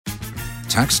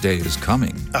Tax day is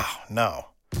coming. Oh, no.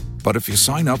 But if you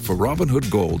sign up for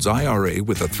Robinhood Gold's IRA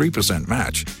with a 3%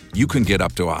 match, you can get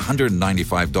up to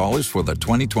 $195 for the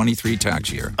 2023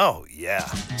 tax year. Oh, yeah.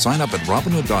 Sign up at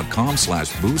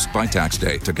Robinhood.com/boost by tax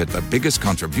day to get the biggest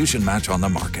contribution match on the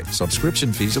market.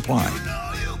 Subscription fees apply.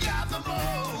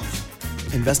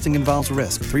 Investing involves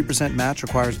risk. 3% match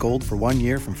requires gold for 1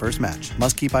 year from first match.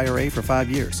 Must keep IRA for 5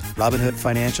 years. Robinhood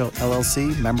Financial,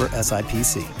 LLC, member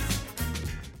SIPC.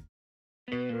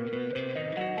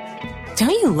 Don't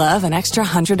you love an extra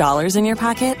 $100 in your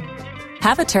pocket?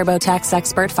 Have a TurboTax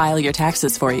expert file your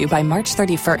taxes for you by March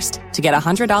 31st to get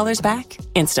 $100 back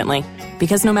instantly.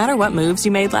 Because no matter what moves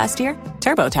you made last year,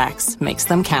 TurboTax makes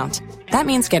them count. That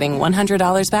means getting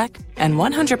 $100 back and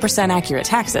 100% accurate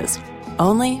taxes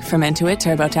only from Intuit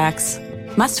TurboTax.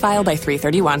 Must file by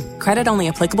 3/31. Credit only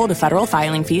applicable to federal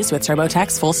filing fees with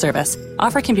TurboTax full service.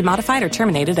 Offer can be modified or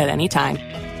terminated at any time.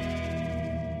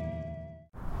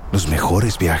 Los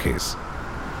mejores viajes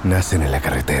nacen en la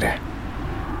carretera,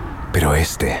 pero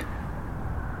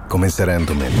comenzará en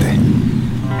tu mente.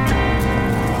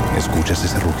 ¿Escuchas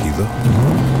ese rugido?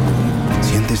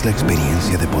 ¿Sientes la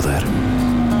experiencia de poder?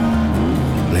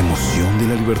 ¿La emoción de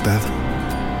la libertad?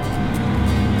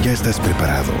 Ya estás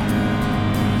preparado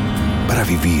para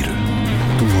vivir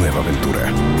tu nueva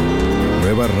aventura.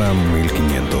 Nueva Ram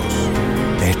 1500,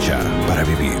 hecha para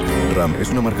vivir. Ram es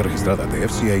una marca registrada de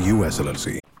FCI US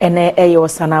LLC. Ene eyo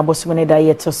sana bosumene da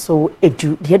yeto so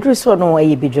edu de so no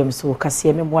eye bidwam so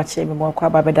kase me mo ache me mo kwa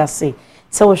babeda se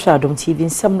wo hwadom TV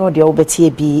nsem no de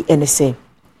obetie bi ene se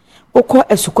okọ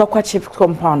esukwa chip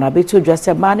compound abeto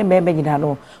dwase ma ne meme nyina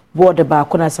no board ba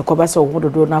ko na se ko ba se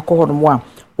ohododo na ko hono mo a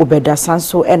obeda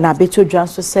sanso ena abeto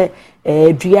dwanso se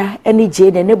dua ene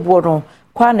je ne board no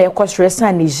kwa na ekọ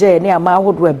san Niger ne ama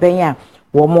ahodo eben a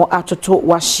wo mo atoto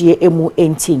wahye emu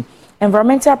enti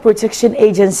Environmental Protection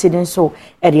Agency nso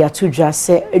ede atudwa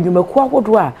se enwumaku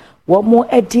ahodo a wo mo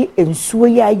edi ensuo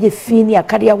ya ye fini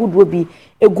akade ahodo bi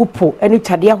egupo eni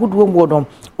tade ahodo mu no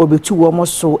obetu wo mo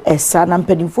so esa na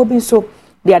mpadimfo bi nso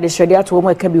de adehwede ato wo mo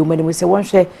aka bi wo mani se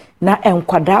wonhwe na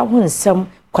enkwada ho nsem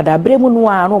kwada bremu no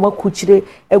a no makuchire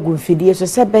egu mfidie so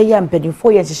se be ya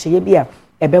mpadimfo ye hyehyeye bi a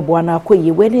ebebo na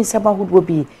akoyi we ni nsem ahodo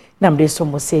bi na mde so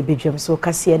mo se bedwam so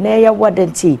kase na ya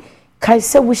wadanti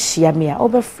kaise wo hia me a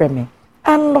obefreme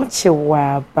anọche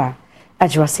wa ba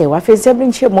ajwa se wa fezebri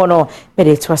nchemo no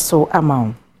mede to so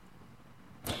amount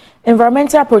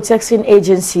Environmental Protection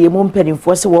Agency mu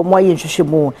mpedinfo se wo mo aye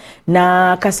nhwehwemu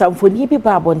na kasamfoni bi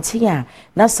ba abontia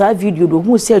na sa video do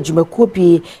hu se adwumako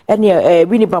bi ene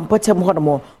wini bampotem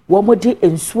hono wo mo di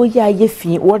ensuo ya ye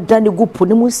fi wo dane gupo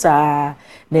ne musa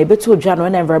na ebeto dwa no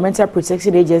na Environmental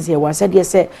Protection Agency wa se de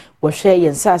se wo hwe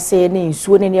yensa se ne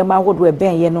ensuo ne ne ma hodo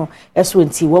eben ye no eso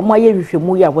nti wo mo aye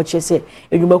hwehwemu ya wo chese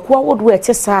adwumako ahodo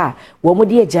etesa wo mo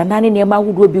di agyanane ne ma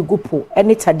hodo bi gupo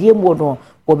ene tade mu no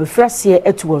obefrasie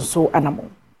etuwonso anamo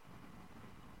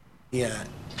ya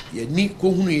ni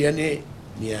kohunu ye ne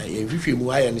ya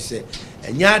hwehwemu aya ne se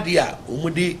enya ade a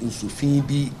omude nsufin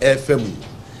bi efam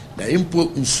na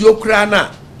impo nsuo kra na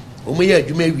omuye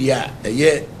adwuma wi a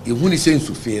eye ehuni se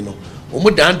nsufin no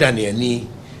omudandan ne ani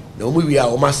na omuwi a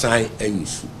omasan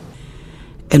ayusu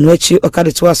enwachi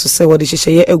okade to aso se wode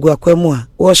hyehyeye egu akwamu a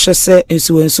wo hye se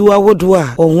nsuwansu awodo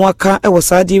a onho aka e wo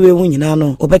saade we hu nyina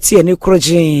no obeti ani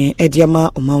korogin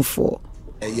ediama omanfo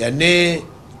ya ne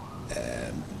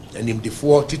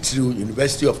animdefo titiri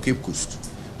University of Cape Coast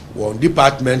one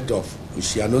Department of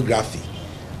Oceanography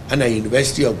and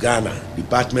University of Ghana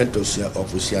Department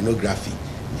of Oceanography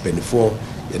benefo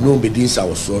ya no bedinsa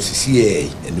wo so CCA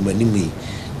animanimi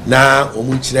na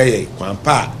omunchire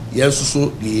kwampa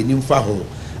yensuso de enimfa ho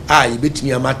a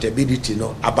yebetimi amatability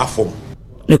no abafom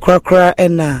ne krakra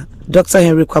ena Dr.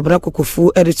 Henry Kwabena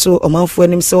Kokofu edito omanfo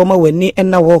anim se woma wani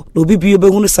ena wo na obibi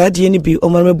obehunu saade ni bi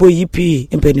omarmebo yipi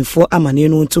empanifo amane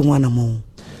no ntu ho anamo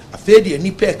afedi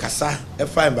enipa kasa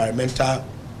efa environmental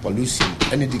pollution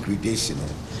and degradation no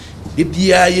de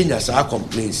bia yenya sa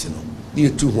complaints no ni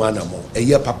etu ho anamo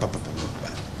eye papa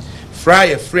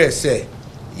fry say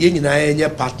yenyina yenye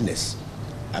partners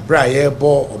abra ye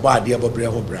bo oba ade abobre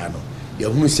ho bra no ye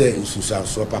hunu se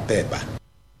nsusanso papa eba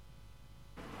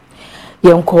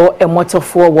yenko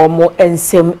emotofo wo mo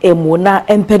ensem emu na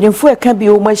empenifo eka bi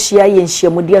o mahia ye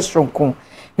nhyiamu de asronko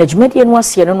na dwumadie no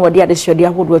asie no de adehwede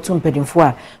ahodo to mpadimfo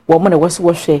a wo mo na wose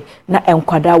wo hwe na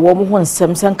enkwada wo mo ho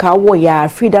nsem sanka wo ya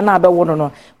frida na abewo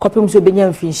no kopim so benya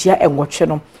mfinhia enwotwe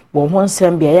no wo ho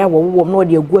nsem bia ya wo no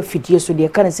de agu afidie so de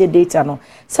kan se data no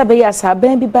sabe ya sa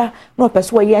ban bi ba na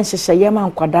opeso wo ye nhyehyeye ma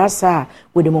nkwada sa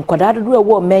wo de mo nkwada do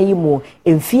wo mayi mu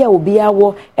emfia obi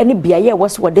awo ene bia ye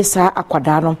wose wo de sa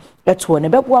akwada no eto ne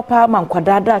beboa pa ma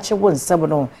nkwada da ache wo nsem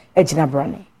no agina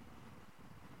brane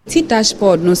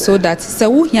T-dashboard no so that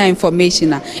so here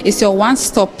information is your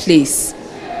one-stop place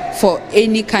for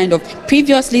any kind of.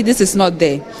 Previously this is not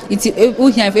there. It's here if you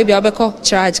obeko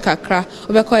charge kakra,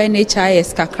 obeko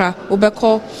NHIS kakra,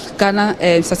 obeko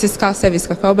Ghana statistical service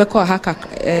kakra,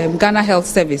 obeko Ghana health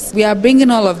service. We are bringing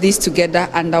all of these together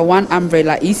under one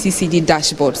umbrella, ECCD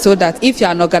dashboard, so that if you're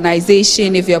an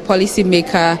organization, if you're a policy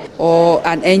maker or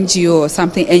an NGO or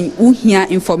something, and you hear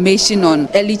information on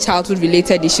early childhood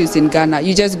related issues in Ghana,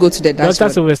 you just go to the dashboard.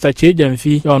 Dr. Sylvester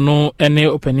Chejamfi, you know any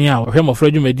opinion or him of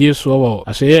Roger Media so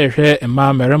I say a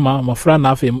ma merema mofra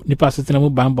na afi nipa setena mu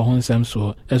bamba ho nsem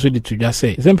so eso di to just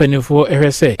say zempani for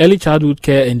say early childhood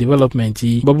care and development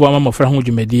bobo ama mofra ho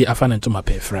dwumadi afa na ntoma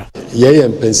pefra ye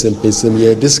pensem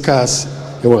ye discuss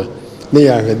ewa ne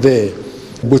ya hede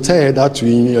buta that to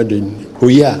yin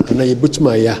oya na ye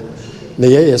butuma ya na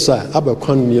ye so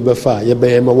abakwan ye befa ye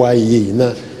be ma wa yi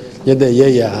na ye de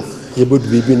ye ya ye bodu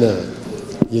bibi na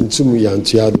yintum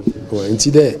yantuado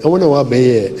nti de I wanna wa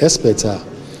be expert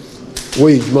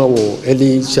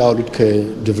early childhood care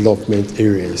development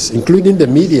areas, including the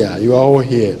media. You are all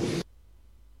here.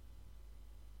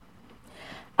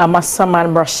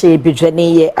 Amasaman Brashe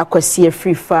Bijani Akwasi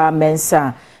Free Farm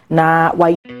Mensa na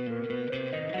why.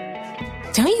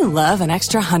 Don't you love an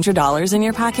extra $100 in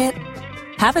your pocket?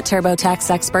 Have a TurboTax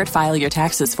expert file your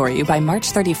taxes for you by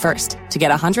March 31st to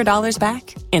get $100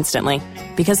 back instantly.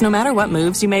 Because no matter what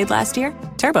moves you made last year,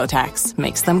 TurboTax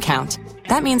makes them count.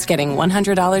 That means getting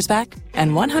 $100 back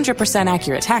and 100%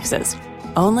 accurate taxes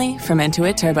only from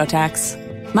Intuit TurboTax.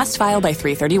 Must file by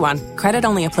 3/31. Credit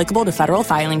only applicable to federal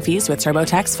filing fees with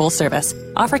TurboTax full service.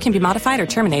 Offer can be modified or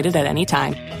terminated at any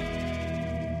time.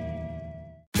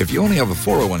 If you only have a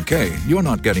 401k, you're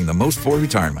not getting the most for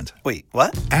retirement. Wait,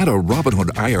 what? Add a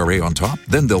Robinhood IRA on top,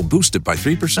 then they'll boost it by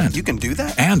 3%. You can do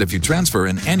that? And if you transfer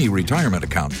in any retirement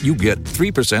account, you get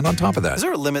 3% on top of that. Is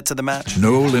there a limit to the match?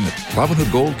 No limit.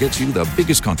 Robinhood Gold gets you the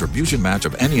biggest contribution match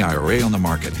of any IRA on the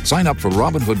market. Sign up for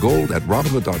Robinhood Gold at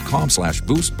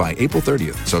Robinhood.com/boost by April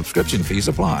 30th. Subscription fees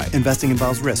apply. Investing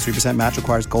involves risk. 3% match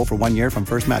requires gold for 1 year from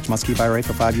first match. Must keep IRA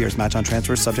for 5 years. Match on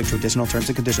transfers subject to additional terms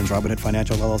and conditions. Robinhood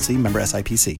Financial LLC, member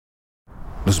SIPC.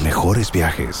 Los mejores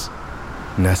viajes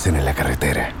nacen en la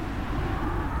carretera,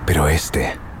 pero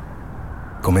este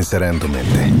comenzará en tu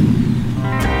mente.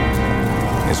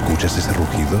 ¿Escuchas ese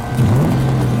rugido?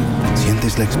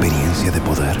 ¿Sientes la experiencia de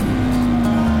poder?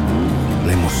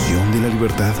 ¿La emoción de la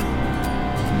libertad?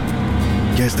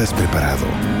 Ya estás preparado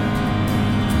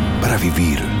para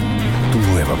vivir tu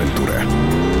nueva aventura.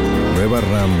 Nueva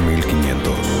RAM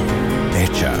 1500.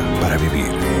 Hecha para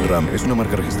vivir. RAM es una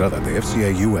marca registrada de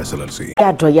FCI US LLC.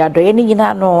 Yado eni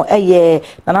nyina no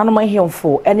nanano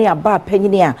mahemfo eni aba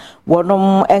panyini a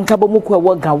wonom enkabo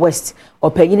muku Ga West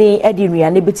opanyini edi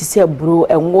nuane betise bro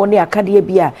enwo ne akade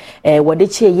bia wode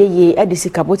che yeye edi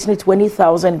sika botini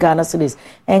 20,000 Ghana cedis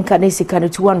enka ne sika ne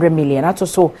 200 million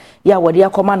atoso ya wode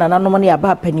akoma nanano ne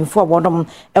aba panyinfo wonom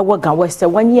Ga West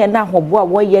wanye na hobo a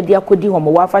woye de akodi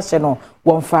Homowo afahye no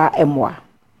wonfa emwa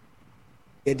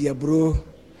Edia bro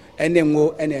ene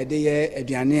ngo ene de ye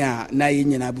aduane a na ye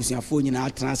nyina abusuafo nyina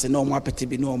atranse na omo apete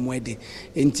bi na omo ede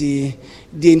enti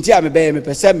di enti a mebe me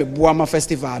pese me boa ma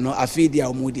festival no afidi a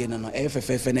omo de no no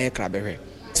efefefe na ekra behwe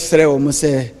sere omo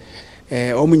se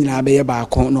omo nyina be ye ba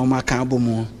ko na omo aka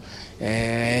abomu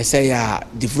say ya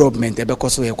development ebe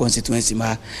koso ye constituency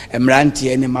ma emranti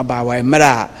ene mabawa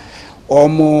emra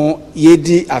omo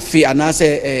yedi afi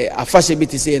anase afashe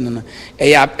biti se no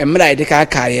ya emra ede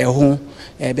ka ye ho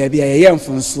baby I am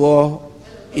from so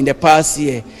in the past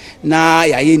year na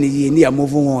ya ye ni ya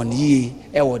move on ye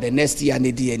the next year na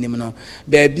di anim no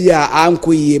baby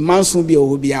anko ye manso bi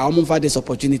o bi a omo fa this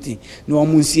opportunity na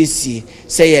omo nsiesie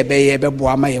say ye be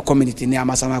boa ma ye community ne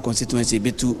amasama constituency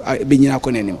betu be nyina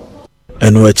konanim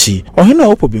eno achi ohena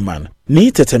opo bi man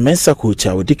ni tete mensa ko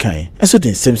cha odikan eso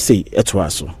den sem sei eto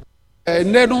aso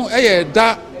ne no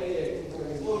da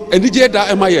enije da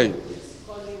emaye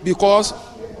because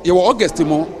you were August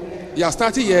mo you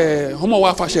started your Homowo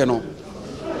afashe no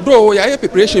though ya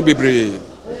preparation bebre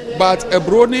but a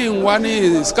brony one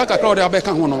is kaka crowd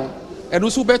abeka ho no eno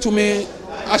so betumi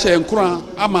ahye nkura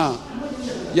ama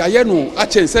ya ye no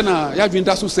ache se na ya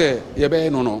dwinda so se ye be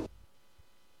no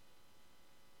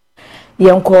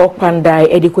Yanko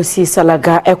Pandai Edikosi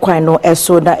Salaga Equino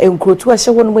Eso na Enkrotu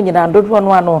Ashawan Winina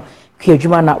Dodwano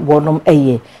Kajuma na Wonum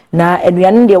Eye. Na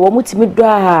Enuandia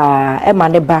Wamutimidra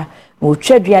Emaneba, no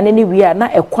Treduan anywhere na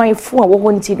equine for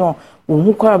Wahantino,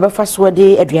 who call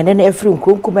Bafaswade, Adrian Efrim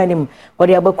Kunkumanim, or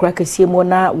the Abacraca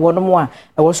Simona, Wonomoa,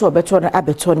 I was so better on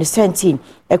Abeton, Senti,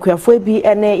 Equiafobi,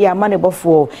 and Yamani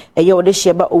before a year this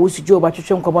year, but always Joe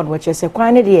Batuchon Common, which is a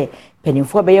quantity. Penny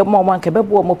for Bay Mamma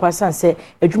Cabebo Mopasan say,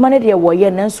 a Jumanity warrior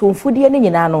and soon foodie and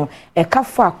Yanano, a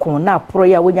Cafaco, now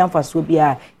Proya William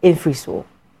Fasubia in Friso.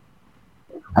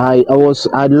 I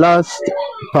last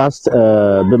passed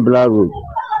Bimbla Road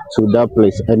to that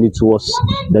place, and it was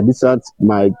the distance.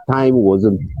 My time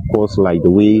wasn't crossed like the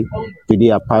way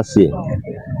today I pass here,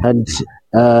 and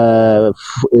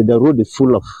the road is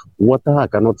full of water. I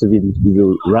cannot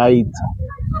even ride.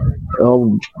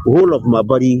 Whole of my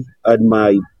body and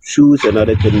my shoes and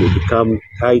other things will become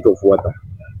tight of water.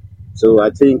 So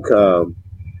I think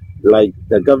like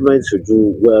the government should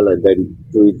do well and then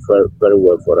do it very, very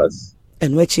well for us.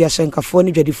 And which Yashanka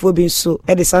ni Jadifo being so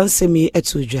Edison semi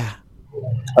etuja.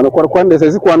 And of course, when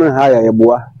there's a corner higher, a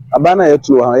boa, a banner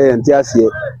to her and Tiasia,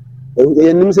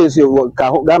 and says you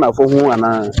Ghana for whom and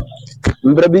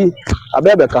Mbrabi, a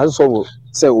baby castle,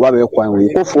 say, what a quine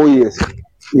for 4 years.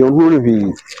 You know,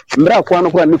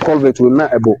 Mbra one culvert will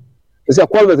not a book. It's a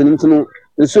culvert into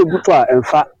the so good and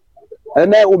fat.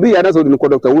 And there will be another in the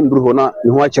doctor wouldn't do not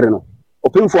in Watcherno.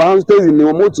 Open for house days in the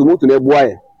motor to move to the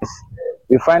boy.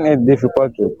 We find it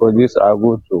difficult to produce our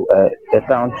goods to a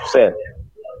town to sell.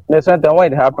 There's sometimes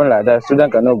when it happens like that,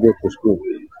 students cannot go to school.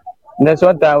 There's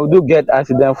sometimes we do get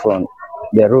accident from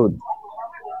the road.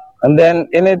 And then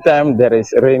anytime there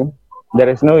is rain, there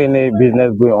is no any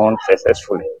business going on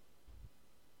successfully.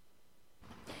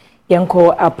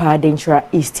 Yanko apa Dentra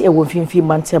East Ewonfinfi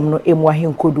Mantem no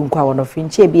Emwahin Kodu kwa wono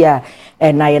finche bia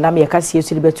na yenam yakasi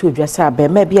yesu libetu dwasa be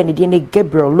ma bia ne die ne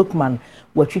Gabriel Lukman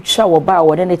watwitwa wo ba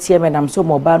wo ne tie menam so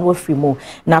mo ba no afiri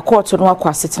na court no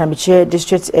akwa setena meche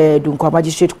district Dunkwa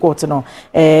magistrate court no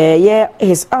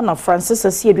his honor Francis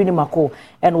Asieduni Mako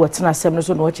and watena asem no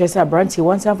so no chese branti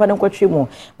won san fa ne kwatwe mu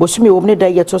bosumi wo ne da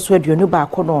yeto so aduonu ba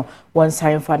kono won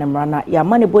san fa ne mrana ya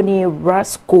mane boni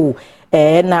Rasco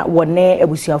na wone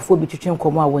ebusuafo bi twetwe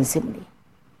nkomo a wonsem ni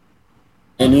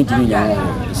eni tumi ya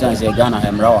sanse Ghana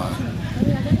hemrawa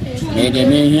me de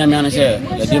me hia me an se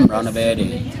ya de mra na be de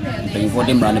before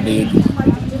de mra na be du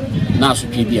na so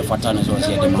twe bi e fata na so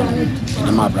se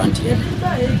de ma branti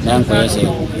na nko ye se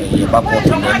ye ba ko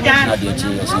to na de ti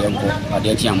ye se nko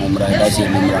ade ti amomra da se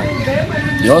mumra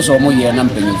yo so mo ye na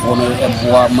mpanyifo no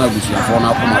eboa ma ebusuafo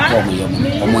na akoma ko mo ye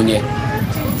mo omonye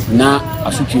na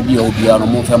asutwe bi obi ano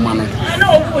mo fe ma no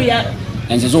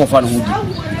ense so fa no hudi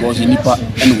because nipa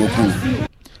ene go ku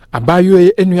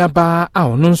abayo enuaba a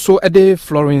ono nso ede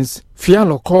Florence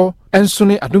Fialoko enso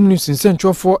ne adomni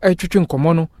sinsentwofo etwetwe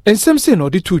nkomo no ensem se na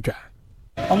odi tudwa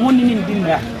omoni ni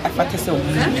ndimra afate se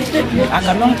obi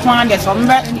aka no kwa de so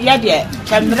mba ye de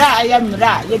kamra ya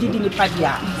mra ye didi ni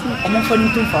padia omo fo ni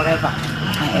tum forever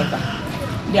ever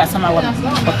dia sama wa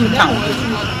otu town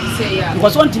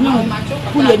because one timi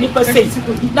ku ye ni pa say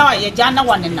na ye ja na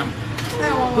one nam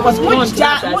because mo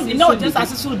ja mo di no just as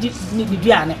so di ni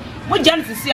biduane mo ja ni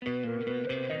sisi.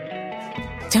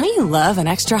 Don't you love an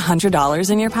extra $100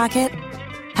 in your pocket?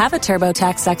 Have a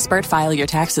TurboTax expert file your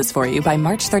taxes for you by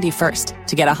March 31st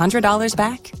to get $100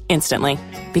 back instantly.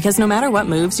 Because no matter what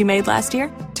moves you made last year,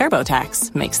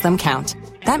 TurboTax makes them count.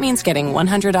 That means getting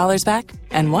 $100 back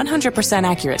and 100%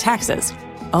 accurate taxes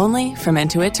only from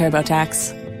Intuit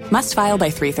TurboTax. Must file by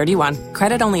 3/31.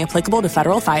 Credit only applicable to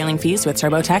federal filing fees with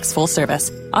TurboTax full service.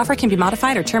 Offer can be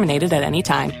modified or terminated at any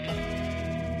time.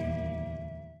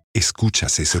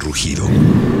 ¿Escuchas ese rugido?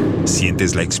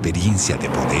 ¿Sientes la experiencia de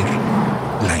poder?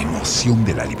 ¿La emoción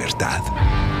de la libertad?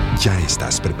 Ya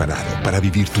estás preparado para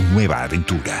vivir tu nueva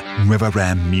aventura. Nueva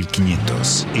Ram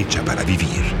 1500, hecha para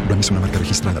vivir. Ram es una marca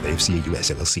registrada de FCA US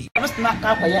LLC.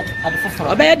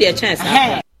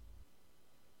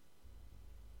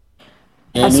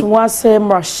 Aswase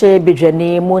Mrashe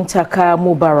Bijani Muntaka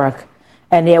Mubarak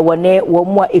ene wone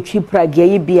womwa etwipra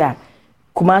bia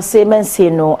Kumase mense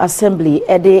no assembly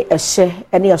ede ehye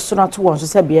ene asono to won so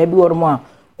se bia bi won mo a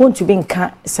wontu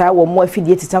nka sa womwa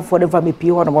afidie titafo de va mepi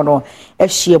ho no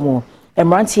ehye mu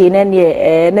emrantie ne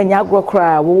ne na nyagro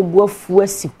kra wo buafu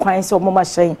asi kwan se omoma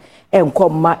hyen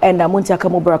enkomma ena Muntaka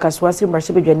Mubarak Aswase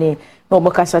Mrashe Bijani no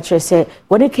mokasa kire se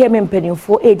woni keme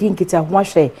mpanimfo edi nkita ho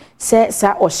ahwe se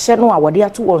sa ohye no a wode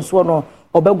ato won so no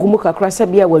obagumu kakra se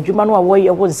bia wadwuma no a woye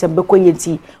ho nsem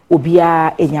bekoyenti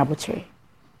obia enya botre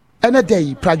ene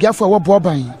day pragiafo wo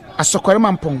boban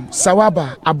Asokwaremampong,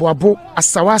 Sawaba, Aboabo,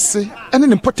 Asawase, ene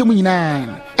ne mpɔtɛm nyinaa.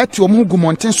 Ɛte ɔmo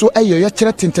gumɔnten so ɛyɛ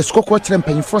yɛkyerɛ tenteskɔkɔ kyerɛ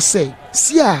mpanyinfo sɛ,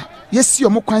 sia yɛsi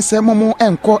ɔmo kwan sɛ momo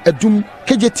ɛnkɔ adum,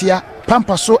 kegetia,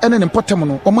 pampa so ene ne mpɔtɛm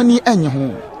no, ɔmo ni ɛnye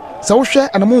ho. Sɛ wohwɛ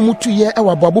anamo mutu yɛ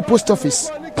ɛwɔ Aboabo post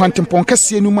office, kwantempɔn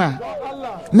kɛseɛ no mu a,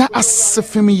 na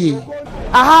asefem yie.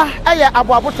 Aha, ɛyɛ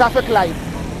Aboabo traffic light.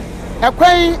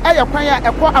 Ɛkwan ɛyɛ kwan a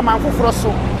ɛkɔ amanfoforo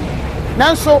so.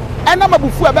 Nanso ɛna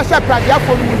mabufu a bɛhyɛ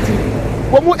pradiafo no muti.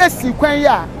 Wo mu esi kwan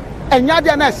ya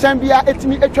ɛnyade na ɛhyɛn bia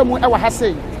etimi etwa mu ɛwɔ ha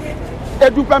sei.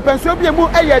 Edu pampanso bia mu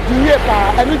ɛyɛ diwie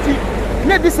pa ɛno ti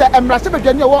ne di sɛ emrahye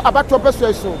badwani ɛwɔ abato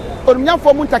pɛso so.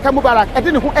 Onumnyamfo mu ntaka Mubarak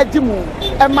ɛde ne ho adi mu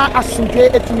ɛma asomdwe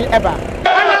etimi ɛba.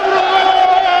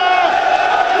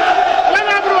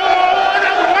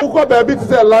 Uko baby to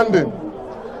say London.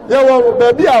 Yeah, well,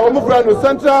 baby, I'm friend of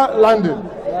Central London.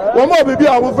 One more baby,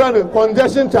 I'm friend of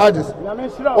congestion charges. One more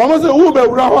say Uber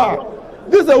Urawa.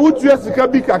 This is a wood dress to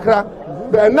be kakra.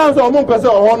 But now so among person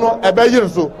or honor a better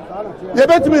so. You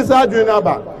bet me, sir, doing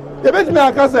about. You bet me,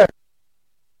 I can say.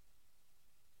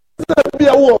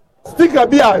 Sticker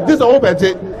beer, this is open.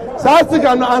 Sa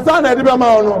sticker no answer na ediba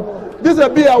ma ono. This is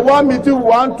beer 1 meter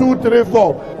 1 2 3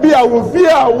 4. Beer will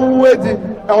fear who wait.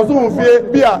 I was on fear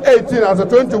beer 18 as a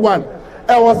 21.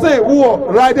 I was saying who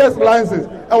riders licenses.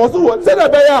 I was who say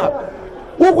that beer.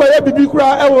 Who go here bibi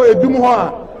kura e wo edum ho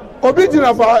a. Obi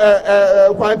jina fa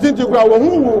kwantinti kura wo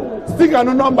hu sticker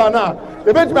no number na.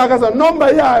 E bet me aka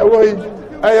number ya e wo yi.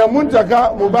 E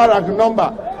Muntaka Mubarak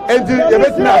number. Enti e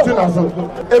bet me atu na so.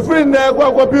 E free na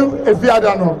kwa kopi e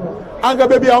fiada no. Anga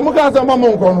baby amuka sa mama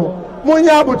nko no.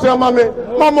 Munya abutre mame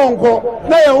mama nko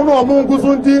na ye hu no omunku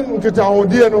so nti nkita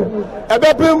hodie no. E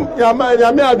bepem ya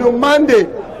me adu Monday.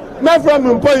 Me from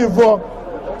mpoyifo.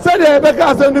 Say the beka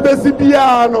asem no besi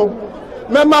bia no.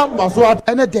 Mema maso at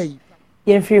ene day.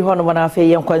 Yɛmfiri hɔ no wɔn afei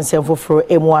yɛn nkwansɛm foforɔ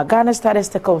emu a Ghana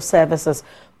Statistical Services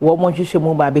wɔn mo nhwehwɛ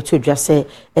mu ba abɛto dwa sɛ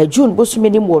June bosome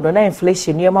ni mu no na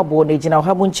inflation nneɛma bɔ no gyina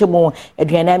ɔha mu nkyɛn mu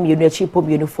aduane mmienu akyi pɔ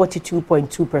mmienu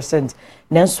 42.2%.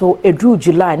 Nanso eduru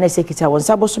July na sɛ kita wɔn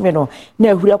nsa bosome no na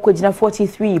ahuri akɔgyina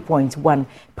 43.1%.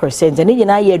 Ɛne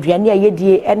nyinaa yɛ aduane a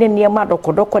yɛdie ɛne nneɛma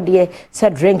dɔkɔdɔkɔdeɛ sɛ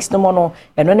drinks no mo no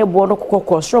ɛno ne boɔ no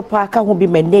kɔkɔ soro pa aka ho bi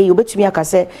mɛnɛ yi obetumi aka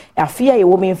sɛ afia yɛ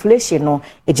wɔ inflation no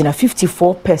gyina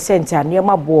 54% a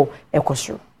nneɛma bɔ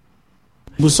ɛkɔsoro.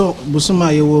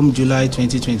 Busuma yewom July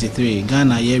 2023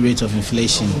 Ghana year rate of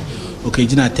inflation okay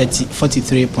jina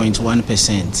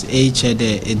 43.1%.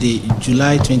 The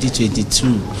July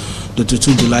 2022 to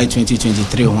July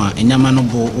 2023 one enyama no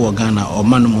bo Ghana or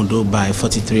manumudo by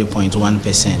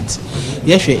 43.1%.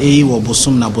 Yehwe wo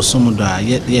busum na busum do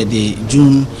the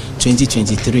June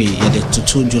 2023 the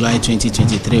to July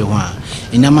 2023 one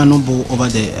enyama no bo over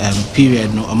the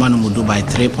period no manumudo by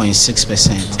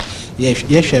 3.6%.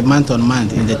 Yes, month on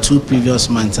month in the two previous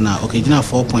months now. Okay, now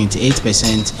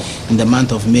 4.8% in the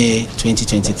month of May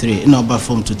 2023. In our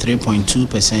form to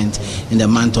 3.2% in the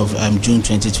month of June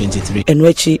 2023.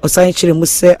 Enwechi osanchire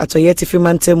muse atoyeti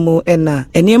fimantemu ena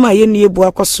eniema yenu yebu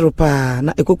akosoro pa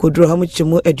na ekokoduro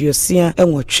hamuchimu eduosia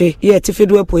enwotwe ye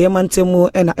tifedu epo yemantemu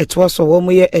ena etwaso wo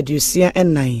mu ye eduosia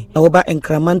enan awoba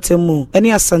enkramantemu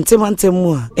eni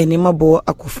asantemantemu a enima bo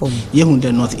akofom yehu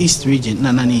the northeast region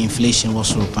na nani inflation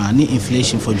was pa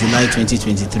inflation for July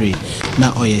 2023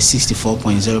 now oye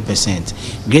 64.0%.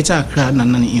 Greater Accra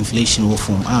nanani inflation will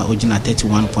form original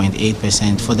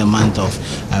 31.8% for the month of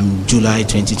July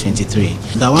 2023.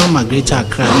 The one Greater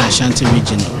Accra and Ashanti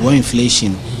region were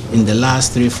inflation in the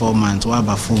last 3-4 months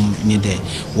were form near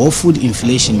war food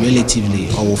inflation relatively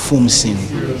or form in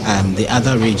the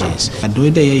other regions. Do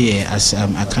the as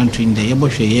a country in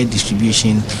the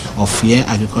distribution of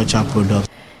agricultural products.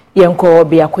 Yenko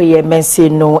biakoye mense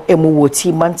no emu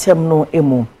woti mantem no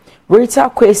emu Rita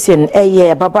question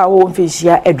baba wo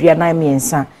mfishia aduanan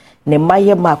miensa ne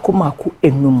maye maku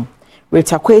enum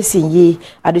Rita question yi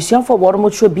adesuafo bo no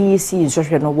tro BC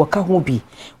nsohwe no woka ho bi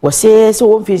wo se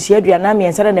wo mfishia aduanan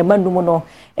miensa na manum no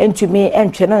entumi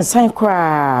entwe no nsan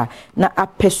kra na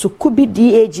apesuku bi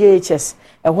DAGHS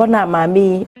ehwo na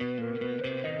maami.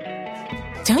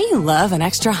 Don't you love an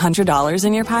extra $100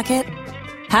 in your pocket?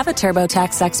 Have a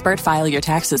TurboTax expert file your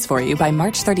taxes for you by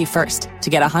March 31st to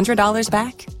get $100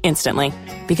 back instantly.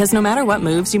 Because no matter what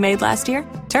moves you made last year,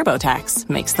 TurboTax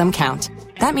makes them count.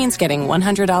 That means getting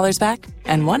 $100 back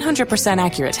and 100%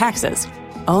 accurate taxes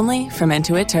only from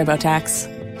Intuit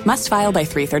TurboTax. Must file by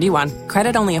 3/31.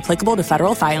 Credit only applicable to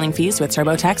federal filing fees with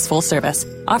TurboTax full service.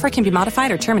 Offer can be modified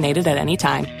or terminated at any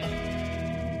time.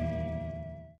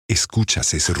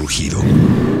 ¿Escuchas ese rugido?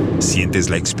 ¿Sientes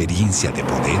la experiencia de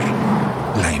poder?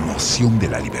 La emoción de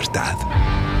la libertad.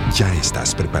 ya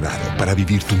estás preparado para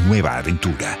vivir tu nueva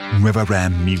aventura. Nueva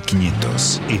Ram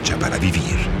 1500, hecha para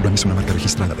vivir. Ram es una marca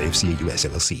registrada de FCA US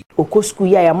LLC. Okosku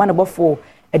ya ya man bofo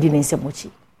edine nsemochi.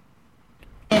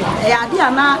 Adi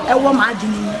ana ewo ma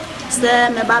adwini se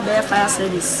me ba be fire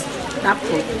service.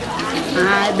 Dapo.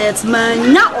 But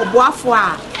manya oboafo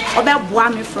a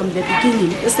obeboa me from the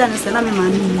beginning. Ese na me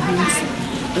man ni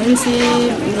nti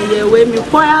me we me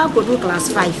kwaya go do class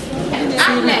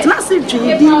 5. Na se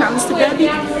dwidi na mse baby.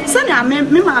 Se na me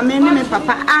ma me ne me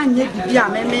papa anye bibi a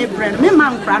me brand. Me ma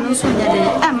nkra no so nye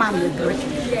de e ma me bre.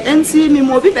 Nti me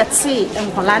mo bi beti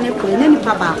enkola ne ko ne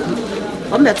nipa ba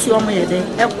ko. O beti o mo ye de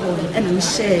e ko e na me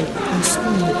share in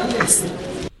school as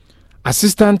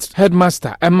Assistant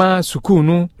Headmaster Emma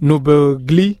Sukunu Nobel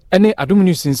Glee ene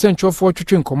Adominus Nsentwofo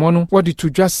twetwe nkomo no wodi to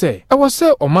dwa se e wo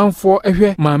se omanfo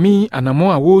ehwe maami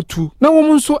anamo a wotu na wo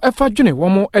nso efa dwene wo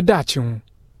mo eda ache ho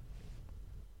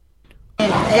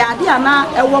ya di ana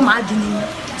ewo ma adwini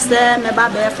se me ba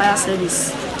be fire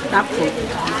service dapo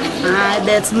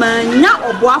but manya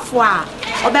oboafo a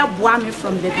obeboa me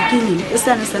from the beginning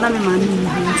ese na me ma ni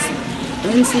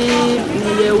nti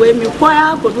me we me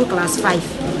kwaya go do class 5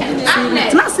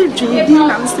 na se dwidi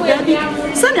na mse baby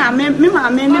se na me ma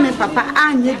me ne me papa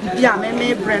anye bibi a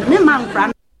me brand me ma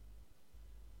nkra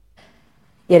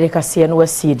yere kase no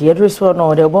wasidi yedreso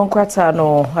no de bonkwata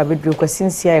no abedru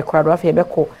kwasinsia e kwado afa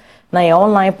ebeko na ya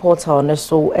online portal ne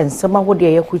so ensema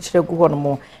hode ye kuchire gu hono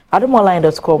mo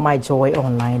adomonline.com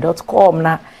myjoyonline.com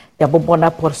na ya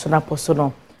bobona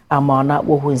personal amana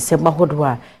wo hu ensema hodo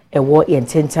a ewo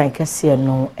yententan kase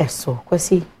no eso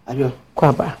kwasi ayo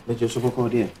kwaba meje so kokko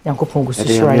de yankopon gu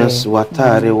susura ye yes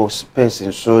watare wo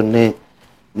space so ne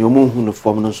ni omo hu no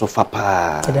form no so fa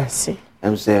pa that's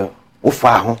em say wo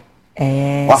fa ho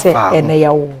se ene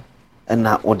yawo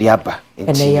na odi aba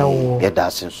ene yawo ye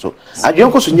da sen so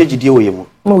adwen ko so nye gidie wo ye mu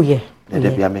mo ye de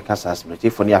bia me kasa asme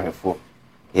tifo ne ahwefo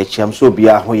ye chiam so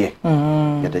bia ho ye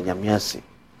ye da nyame ase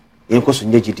ye ko so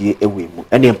nye gidie ewe mu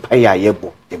ene empa ya ye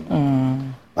bo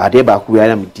ba de ba ku ya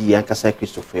na mdi yan kasa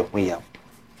Christopher ho ya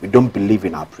we don't believe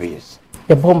in our prayers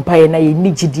the bompa na ye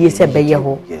ni gidie se be ye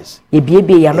ho yes ye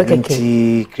biebie ya no keke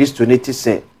ti Christo ne ti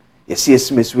se ye si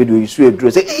SMS we do you so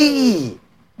eduro say eh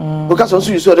because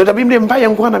also you saw that me mpa ye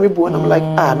nko na me bo and I'm like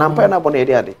na mpa na bo na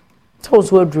ede ade so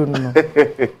so eduro no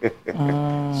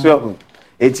so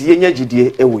eti ye nya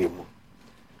gidie ewe mu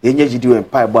ye nya gidie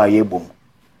mpa bo aye bom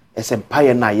ese mpa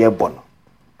ye na ye bo no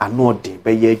ano de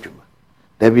be ye adwuma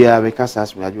da bia we kasa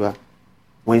asme adwua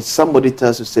when somebody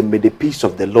tells you say may the peace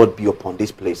of the Lord be upon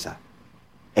this place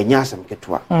enya asem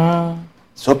ketwa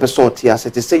so person ti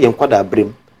asete say ye nkwada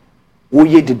abrem wo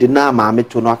ye dide na ma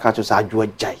meto no aka to sa adwua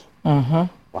jai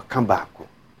wakamba ako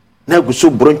na guso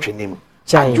brontwenem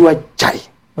adwua jai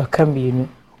wakambi nu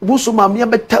buso ma me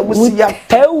beta wusi ya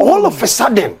all of a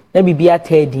sudden na bibia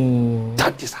tedi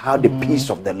that is how the peace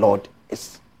of the Lord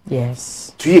is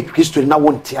yes to ye Christo na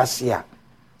wonte ase a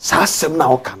sa asem na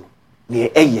oka no ne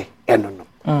eye eno no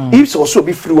if also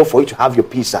be free for you to have your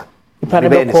peace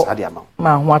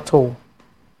ma ho ato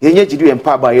yenye gidi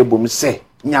empa ba ye bom se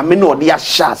nyame no de ya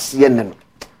shase ye ne no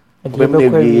bem na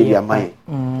wie ya mai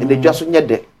ende dwa so nye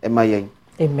de e ma yen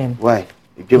amen why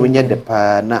dwem nye de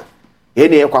pa na ye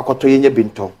ne yakwakoto yenye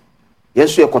binton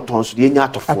yeso yakoton so yenye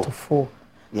atofo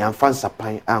ni amfa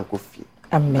nsapan anko fie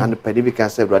amen and pedi bi kan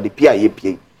se brade pia ye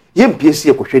pie ye mpie se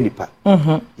yakohwe nipa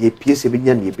ye pie se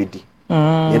binya ne ebedi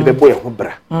ye ne bebo ye ho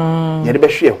bra ye ne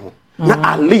behwe ho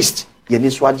na at least ye ni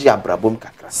so age abrabom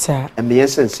kakra sa me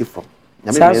yensensi fo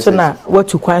sa so na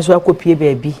watu kwan so akopie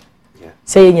baabi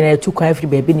say ye nyina tu kwan firi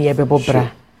baabi ne ye bebo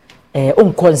bra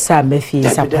onkonsa mafie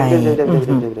sapan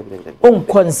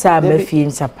onkonsa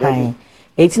mafie sapan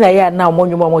etina ya na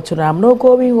omonwom omoto na I'm not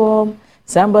going home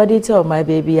somebody tell my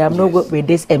baby I'm not going with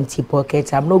this empty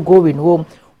pocket I'm not going home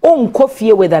onko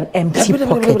fie with an empty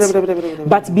pocket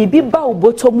but bibi ba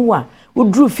obotomu a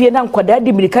udru fie na nkoda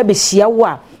de mirika be hia wo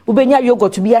a ubenya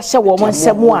yogurt bi ahye wo mo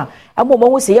nsemu a amoma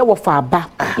wo se ye wo fa aba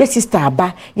ye sister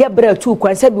aba ye bra tu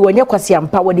kwansa bi wonye kwase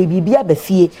ampa wo de bibi aba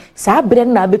fie saa bre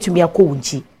na betumi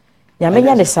akowunchi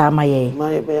nyamenya ne saa maye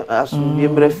asu bi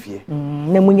mbra fie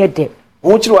na munye de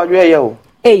wo chiri wadwe ye o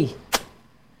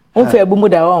onfa abumu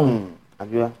da on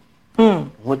adwa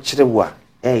wo chiri wa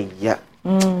ya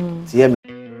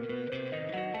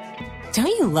Don't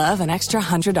you love an extra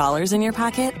 $100 in your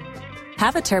pocket?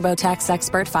 Have a TurboTax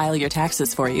expert file your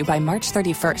taxes for you by March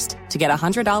 31st to get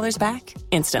 $100 back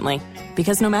instantly.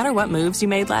 Because no matter what moves you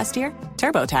made last year,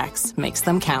 TurboTax makes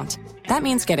them count. That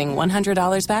means getting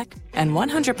 $100 back and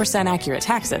 100% accurate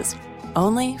taxes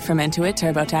only from Intuit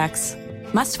TurboTax.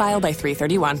 Must file by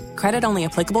 3/31. Credit only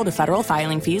applicable to federal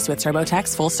filing fees with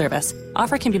TurboTax full service.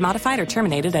 Offer can be modified or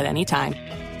terminated at any time.